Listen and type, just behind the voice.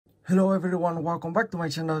Hello everyone, welcome back to my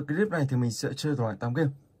channel. Clip này thì mình sẽ chơi loại 8 game.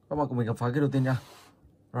 Các bạn cùng mình khám phá cái đầu tiên nha.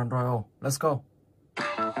 Run Royale, let's go.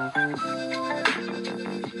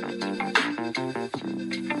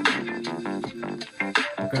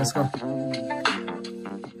 Okay, let's go.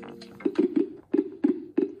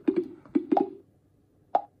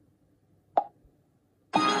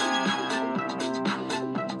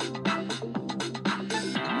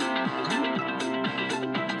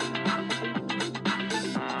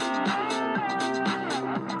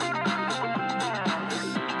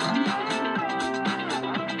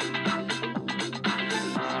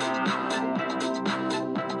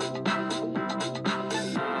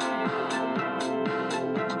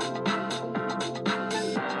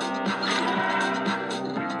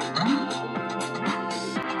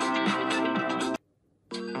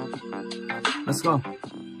 Let's go.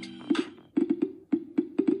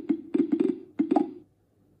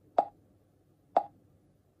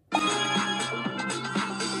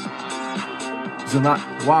 Dừng lại.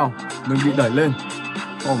 Wow, mình bị đẩy lên.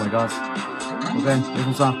 Oh my god. Ok, đây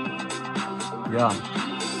không sao. Yeah.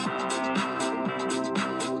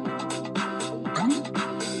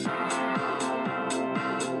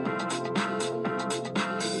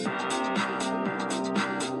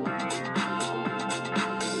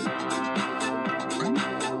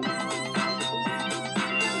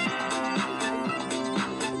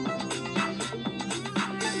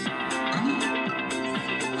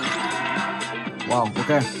 Wow, ok.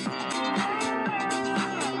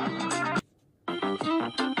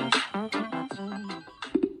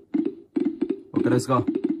 Ok, let's go.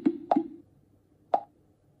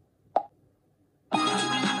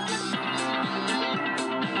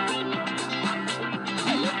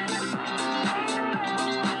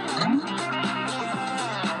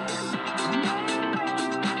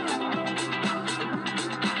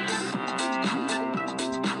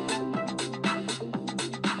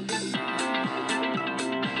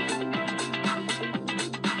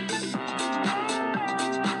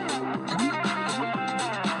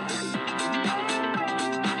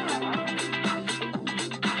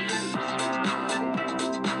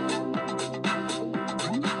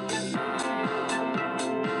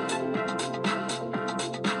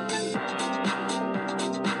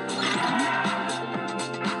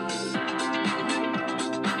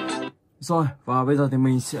 Rồi, và bây giờ thì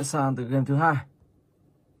mình sẽ sang từ game thứ hai,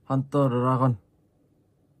 Hunter Dragon.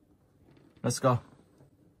 Let's go.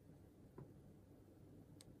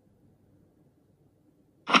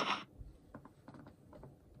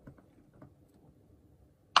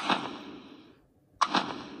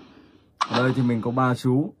 Ở đây thì mình có 3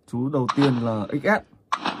 chú. Chú đầu tiên là XS,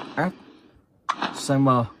 S, Sam.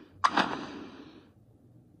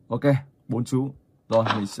 Ok, 4 chú. Rồi,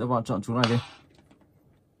 mình sẽ vào chọn chú này đi.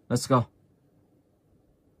 Let's go.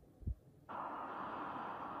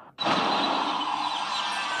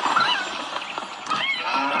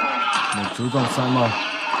 Một chú dòng Sam.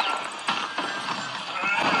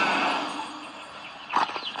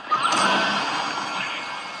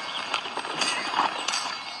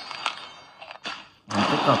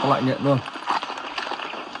 Tất cả các loại nhện luôn.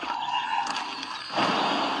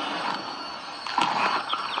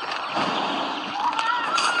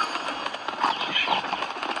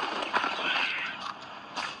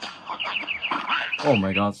 Oh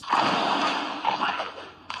my god.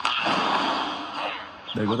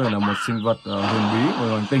 Đây có thể là một sinh vật huyền bí ngoài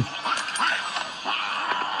hành tinh.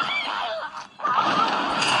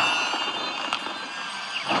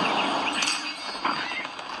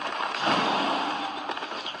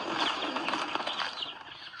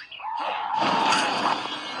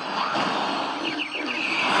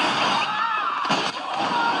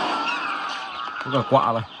 Có cả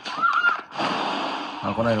quạ này.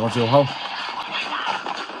 Con này là con diều hâu.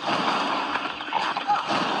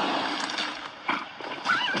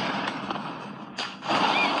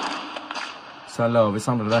 Xa lờ với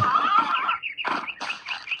xong được đây.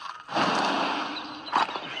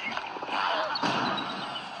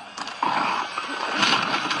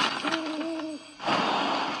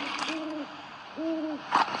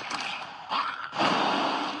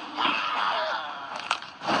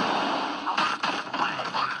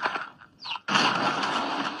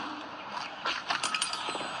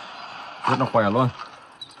 Rất là khỏe luôn.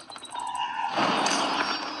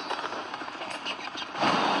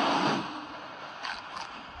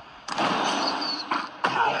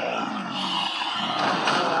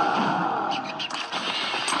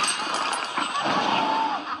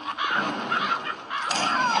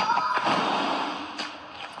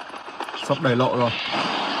 Sắp đầy lộ rồi.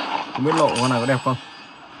 Không biết lộ con này có đẹp không.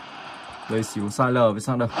 Đây xíu sai lờ với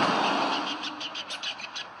sang đâu.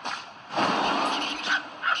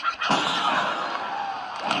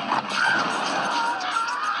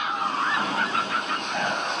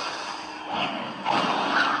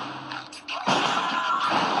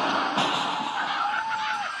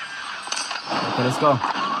 Okay, let's go.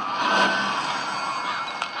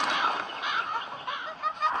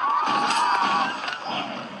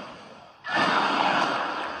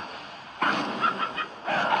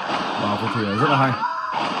 Wow, phù thủy này rất là hay,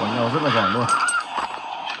 đánh nhau rất là giỏi luôn.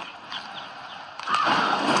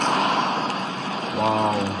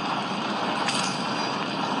 Wow.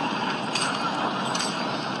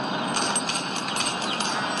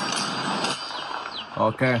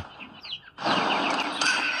 Ok.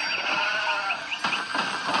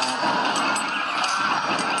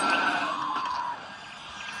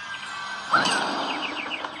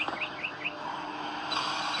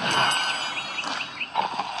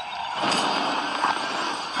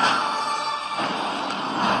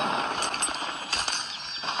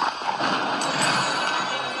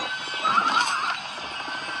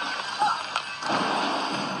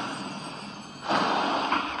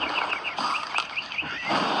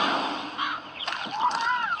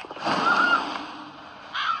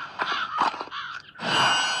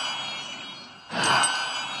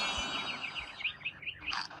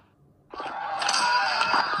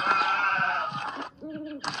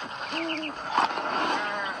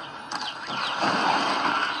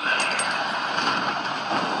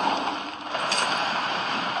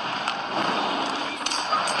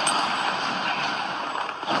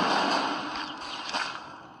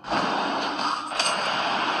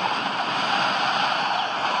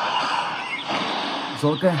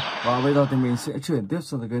 Rồi ok, và bây giờ thì mình sẽ chuyển tiếp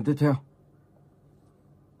sang game tiếp theo.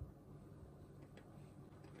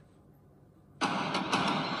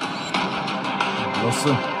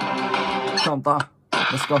 Implosion. Counter.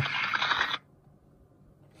 Let's go.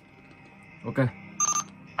 Ok.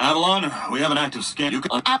 Avalon, we have an active scan. You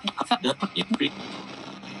can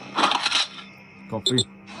Copy.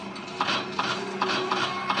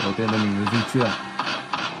 Đầu tiên là mình phải di chuyển.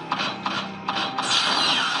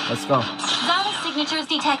 Let's go. Signatures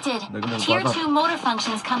detected. Tier 2 motor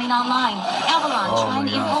functions coming online. Avalon trying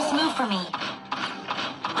the impulse move for me.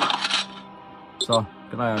 Rồi,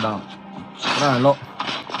 cái này là down. Cái này là lộ.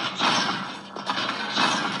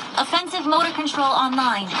 Offensive motor control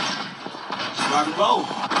online. rock and roll.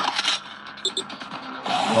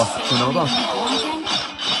 Rồi, chiến đấu rồi.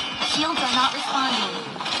 Shields are not responding.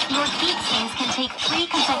 Your heat sinks can take 3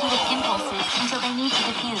 consecutive impulses until they need to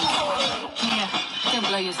defuse. Yeah, don't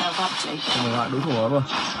blow yourself up, Jake. Không phải ngại đối thủ đó luôn.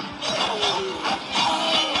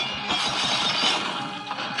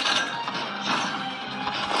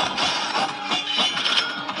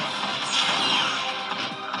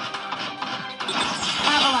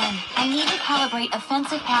 Avalon, I need to calibrate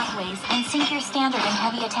offensive pathways and sync your standard and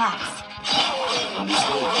heavy attacks.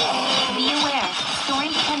 Be aware,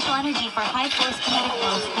 storing potential energy for high force kinetic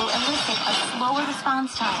blows will elicit a slower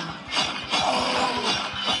response time.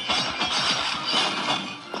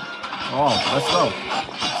 Oh, let's go.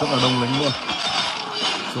 Rất là đông lính luôn.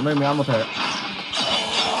 Xuống đây mới ăn một thể.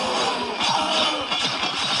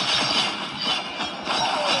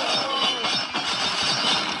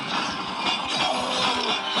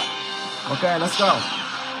 Okay, let's go.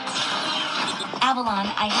 Avalon,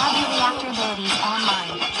 I have your reactor abilities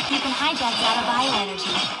online. You can hijack data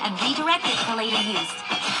bioenergy and redirect it for later use.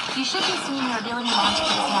 You should be seeing your ability launch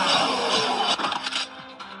keys now.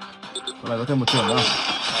 Cái này có thêm một trưởng nữa.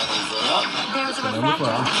 There's a refractor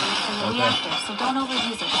for your reactor, so don't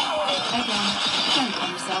overuse it. Again, don't blow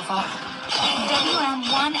yourself up.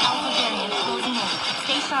 WM1 Alpha variant closing in.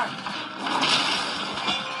 Stay sharp.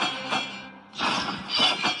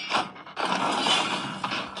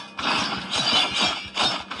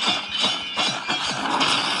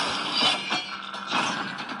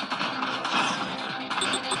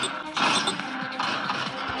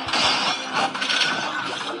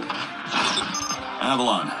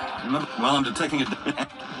 Avalon, remember, while I'm detecting it.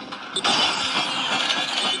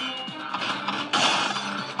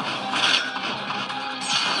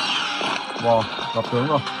 Wow, gặp tướng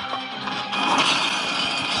rồi.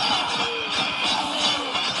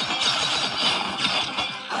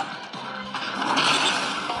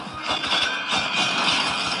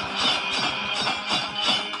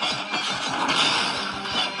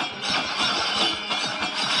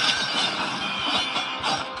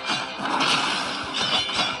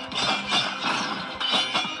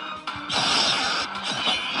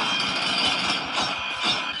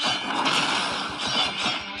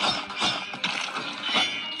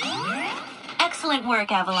 Excellent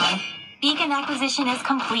work, Avalon. Beacon acquisition is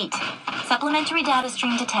complete. Supplementary data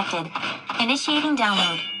stream detected. Initiating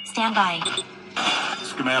download. Stand by.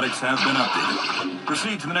 Schematics have been updated.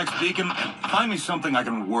 Proceed to the next beacon and find me something I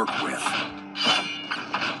can work with.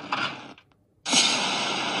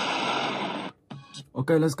 Ok,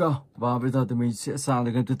 let's go. Và bây giờ thì mình sẽ sang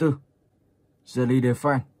đến game thứ tư. Jelly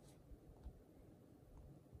Defense.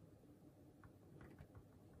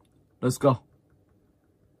 Let's go.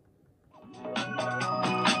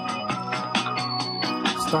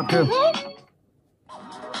 Start game.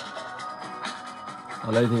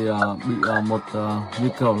 Ở đây thì bị một như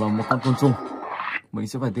kiểu là một con côn trùng. Mình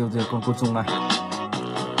sẽ phải tiêu diệt con côn trùng này.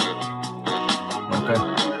 Ok.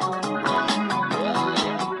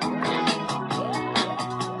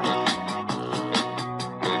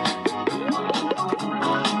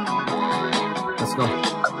 Let's go.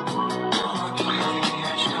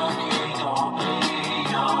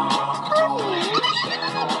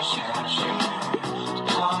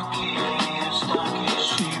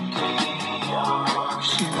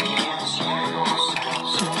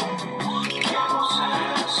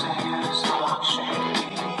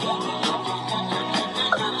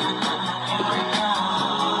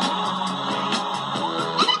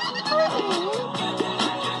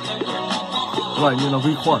 Có vẻ như là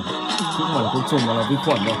vi khuẩn, chứ không phải là côn trùng mà là vi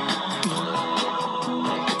khuẩn rồi.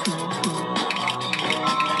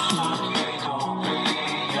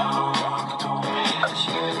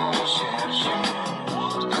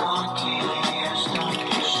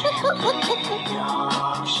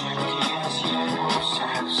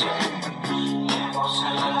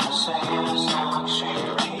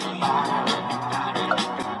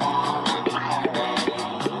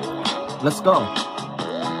 Let's go.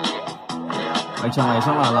 Anh chàng này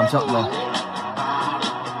chắc là làm chậm rồi.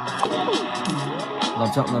 Làm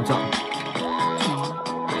chậm.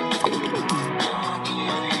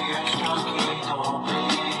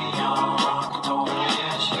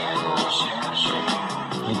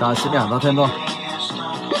 Người ta sẽ đẻ ra thêm thôi.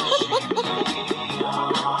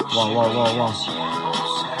 Wow.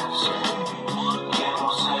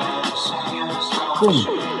 Boom.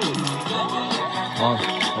 Wow,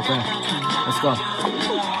 ok. Let's go.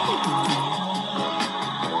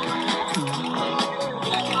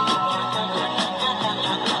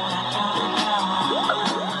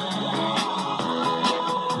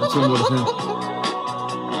 Chưa mua được thêm.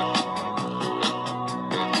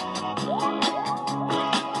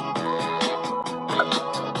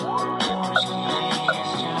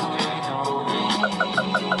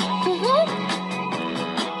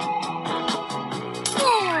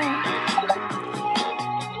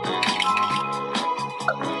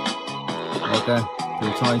 Ok, thử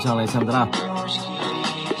cho anh chàng này xem thế nào.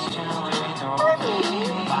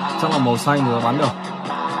 Chắc là màu xanh thì bắn được.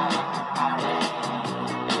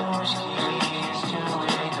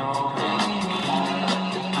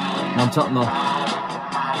 Làm chậm rồi.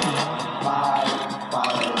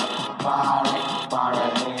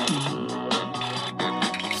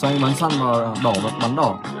 Xanh bắn săn và đỏ bắn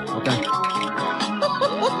đỏ. Ok.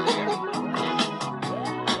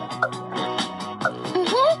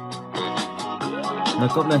 Nâng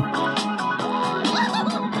cấp lên.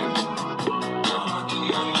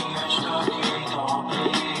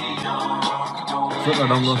 Rất là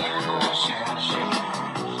đông luôn.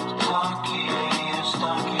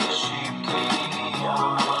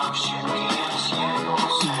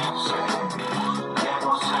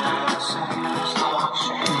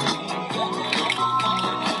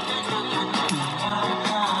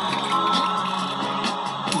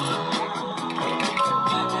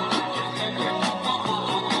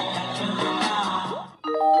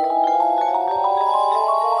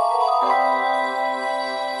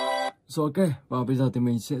 Rồi ok, và bây giờ thì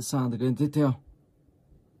mình sẽ sang tới game tiếp theo.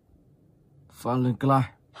 Fallen Clyde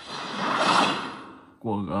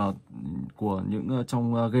của những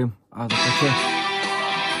trong game Adventure.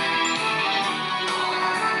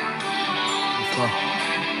 Let's go.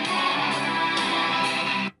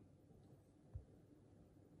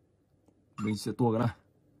 Mình sẽ tua cái này.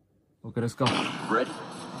 Ok, let's go. Ready?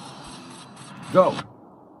 Go.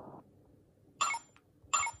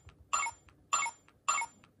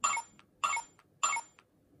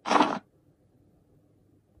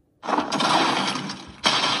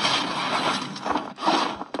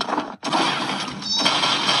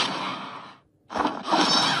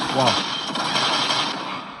 Wow.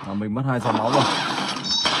 Mình mất 2 giọt máu rồi.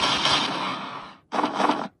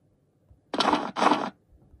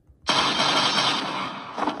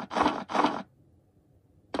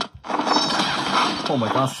 Oh my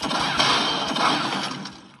gosh.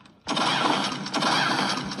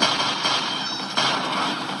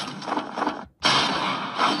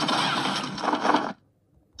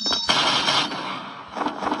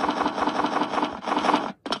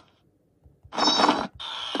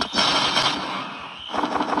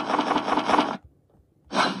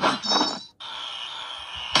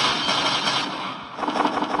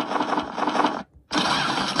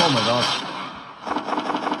 Oh my god.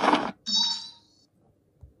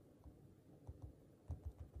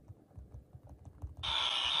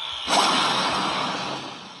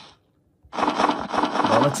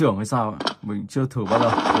 Đó là trưởng hay sao ạ? Mình chưa thử bao giờ.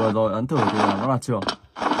 Vừa rồi ấn thử thì là nó là trưởng.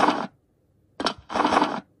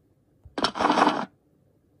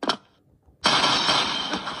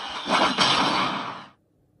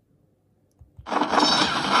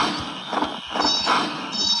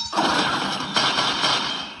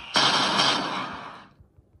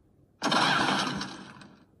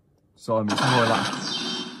 Rồi mình sẽ hồi lại.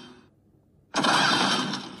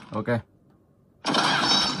 Ok.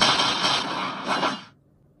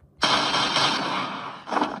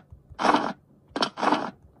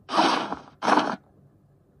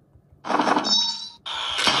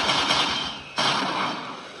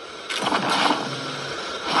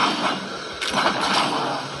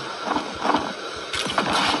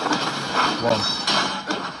 Wow.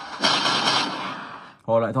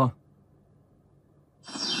 Hồi lại thôi.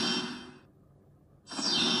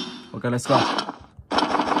 Ok, let's go.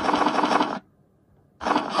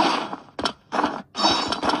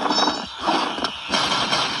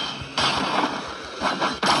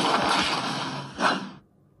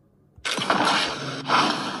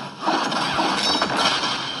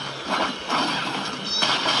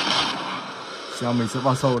 Xem mình sẽ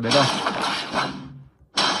vào sâu đến đâu.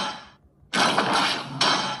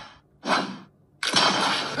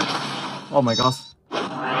 Oh my god.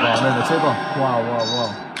 Wow, đây là chết rồi. Wow, wow, wow.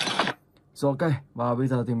 Rồi ok, và bây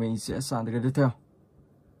giờ thì mình sẽ sang tới cái tiếp theo.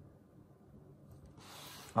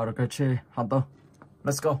 Arcade Hunter.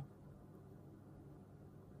 Let's go.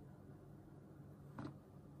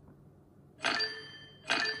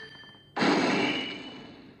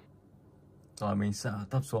 Rồi mình sẽ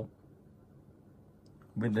thấp xuống.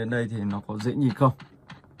 Bên đến đây thì nó có dễ nhìn không?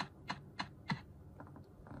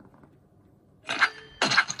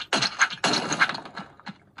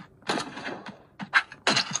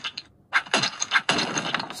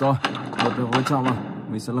 Rồi, một điều quan trọng là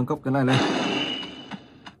mình sẽ nâng cấp cái này lên.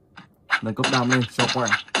 Nâng cấp đam lên cho khỏe.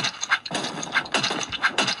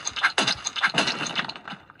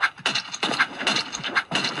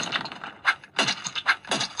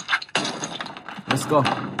 Let's go.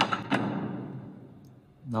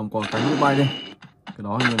 Làm quả cánh như bay đi. Cái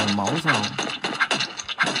đó như là máu sao?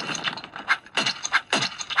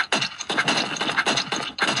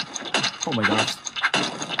 Oh my god.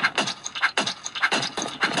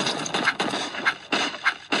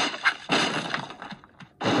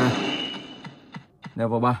 Ok.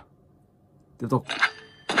 Level 3. Tiếp tục.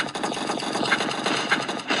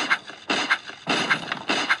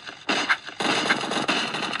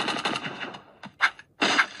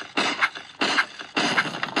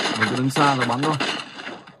 Mình cứ đứng xa rồi bắn thôi.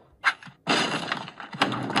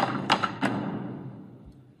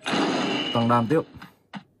 Tăng đam tiếp.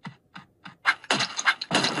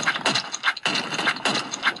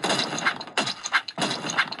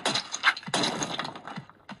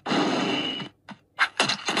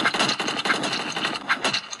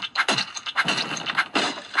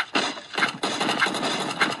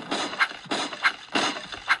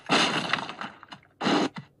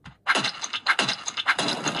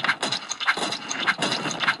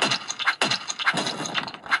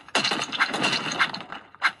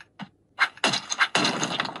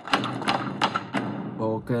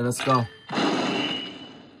 Okay, let's go.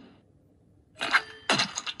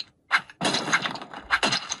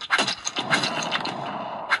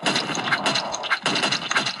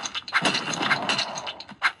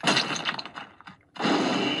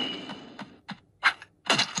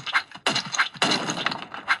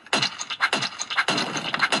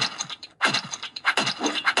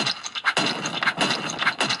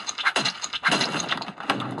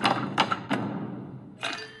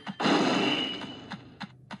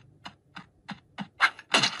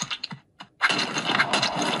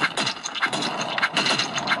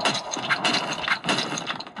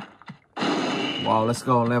 Wow, let's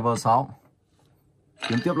go, level 6.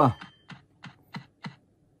 Tiến tiếp nào.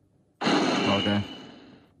 Ok.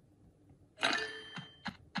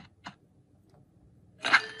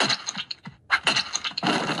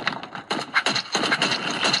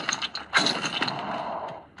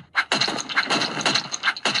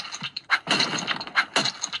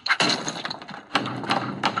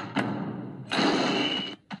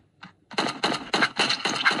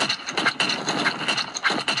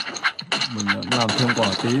 Mình đã làm thêm quả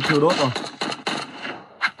tí thiêu đốt rồi.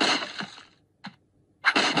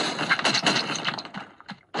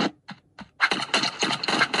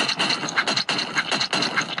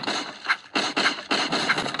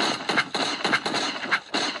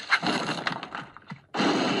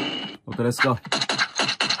 let's go.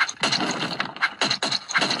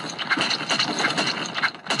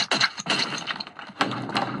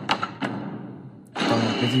 Còn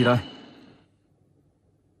cái gì đây?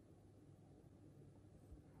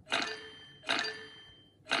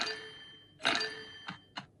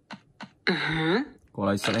 Cô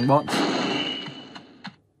này sẽ đánh bọn.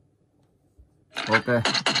 Ok,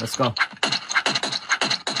 let's go.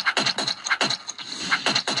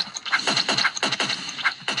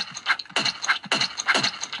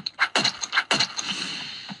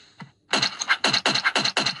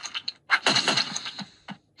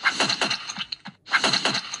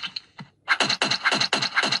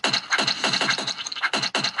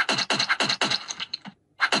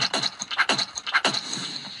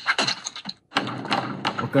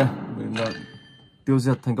 Ok, mình đã tiêu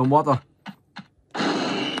diệt thành công boss rồi.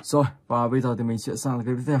 Rồi, và bây giờ thì mình sẽ sang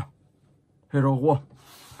cái tiếp theo. Hero War.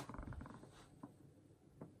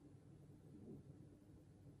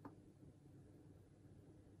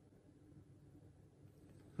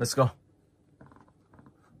 Let's go.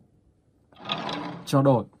 Trao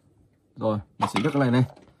đổi. Rồi, mình sẽ nhấc cái này lên.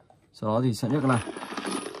 Sau đó thì sẽ nhấc cái này.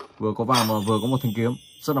 Vừa có vàng mà vừa có một thanh kiếm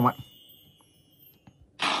rất là mạnh.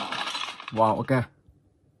 Wow, ok.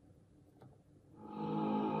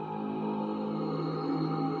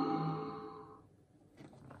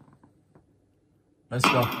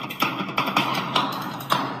 Let's go.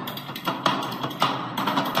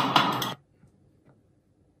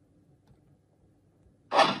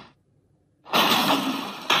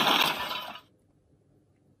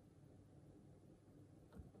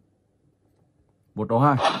 Một đấu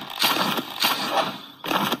 2.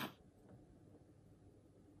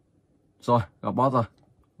 Rồi, gặp boss rồi.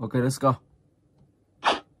 Ok, let's go.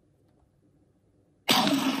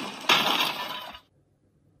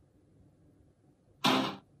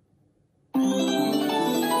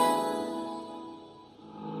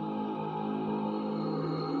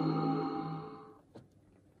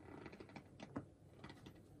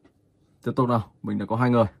 Tiếp tục nào, mình đã có 2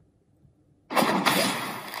 người.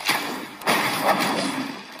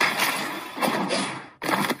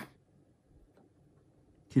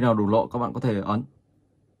 Khi nào đủ lộ các bạn có thể ấn.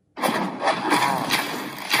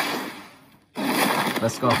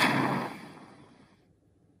 Let's go.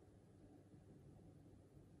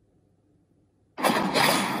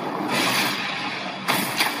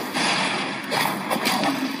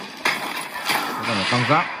 Các bạn tăng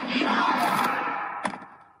giáp.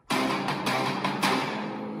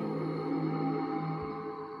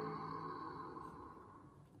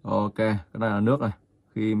 Ok, cái này là nước này.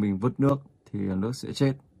 Khi mình vứt nước thì nước sẽ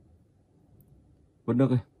chết. Vứt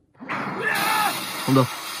nước đi. Không được.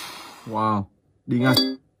 Wow, đi ngay.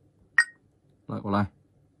 Lại có này.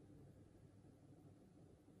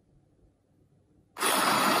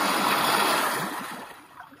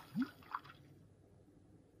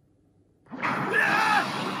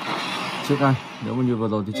 Chết ngay, nếu mà như vừa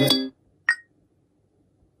rồi thì chết.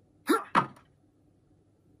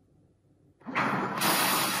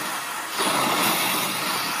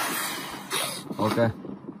 Ok,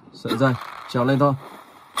 sợi dây, trèo lên thôi.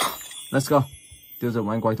 Let's go. Tiêu diệt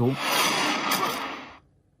một anh quái thú.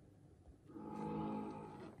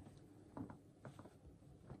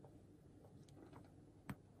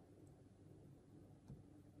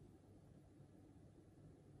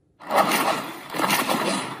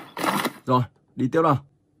 Rồi, đi tiếp nào.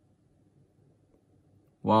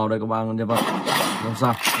 Wow, đây có 3 nhân vật. Không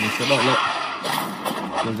sao, mình sẽ đợi lộ.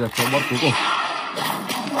 Tiêu diệt cho boss cuối cùng.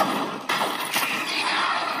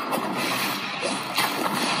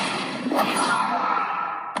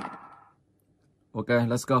 Ok,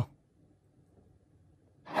 let's go.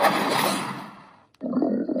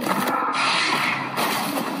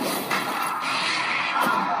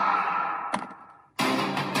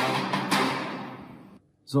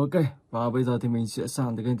 Rồi ok, và bây giờ thì mình sẽ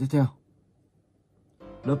sang tới game tiếp theo.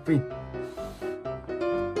 Lớp pin.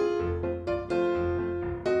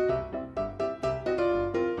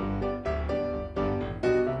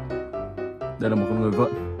 Đây là một con người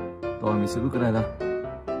vợn. Rồi mình sẽ rút cái này ra.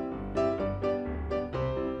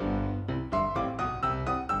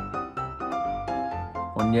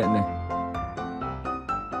 Con nhện này.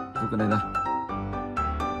 Rút cái này ra.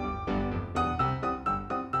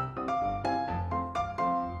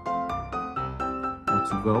 Một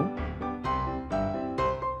chú gấu.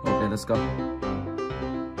 Ok, let's go.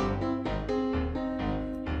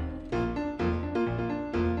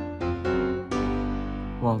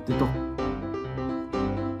 Wow, tiếp tục.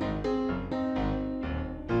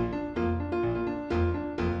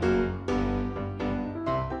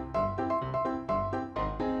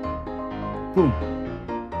 Boom.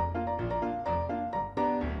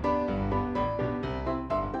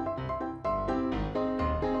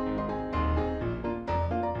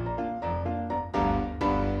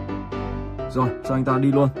 Rồi, cho anh ta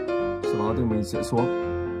đi luôn. Sau đó thì mình sẽ xuống.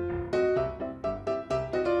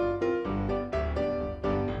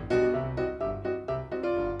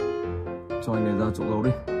 Cho anh này ra chỗ gấu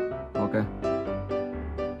đi. Ok.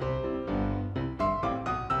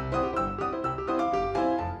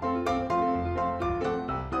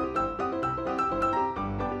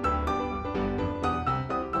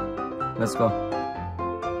 Let's go.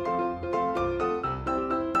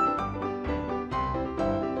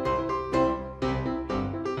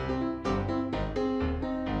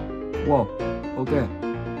 Wow, ok.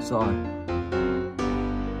 Rồi.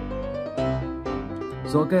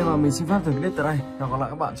 Rồi ok, và mình xin phép dừng clip tại đây. Hẹn gặp lại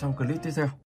các bạn trong clip tiếp theo.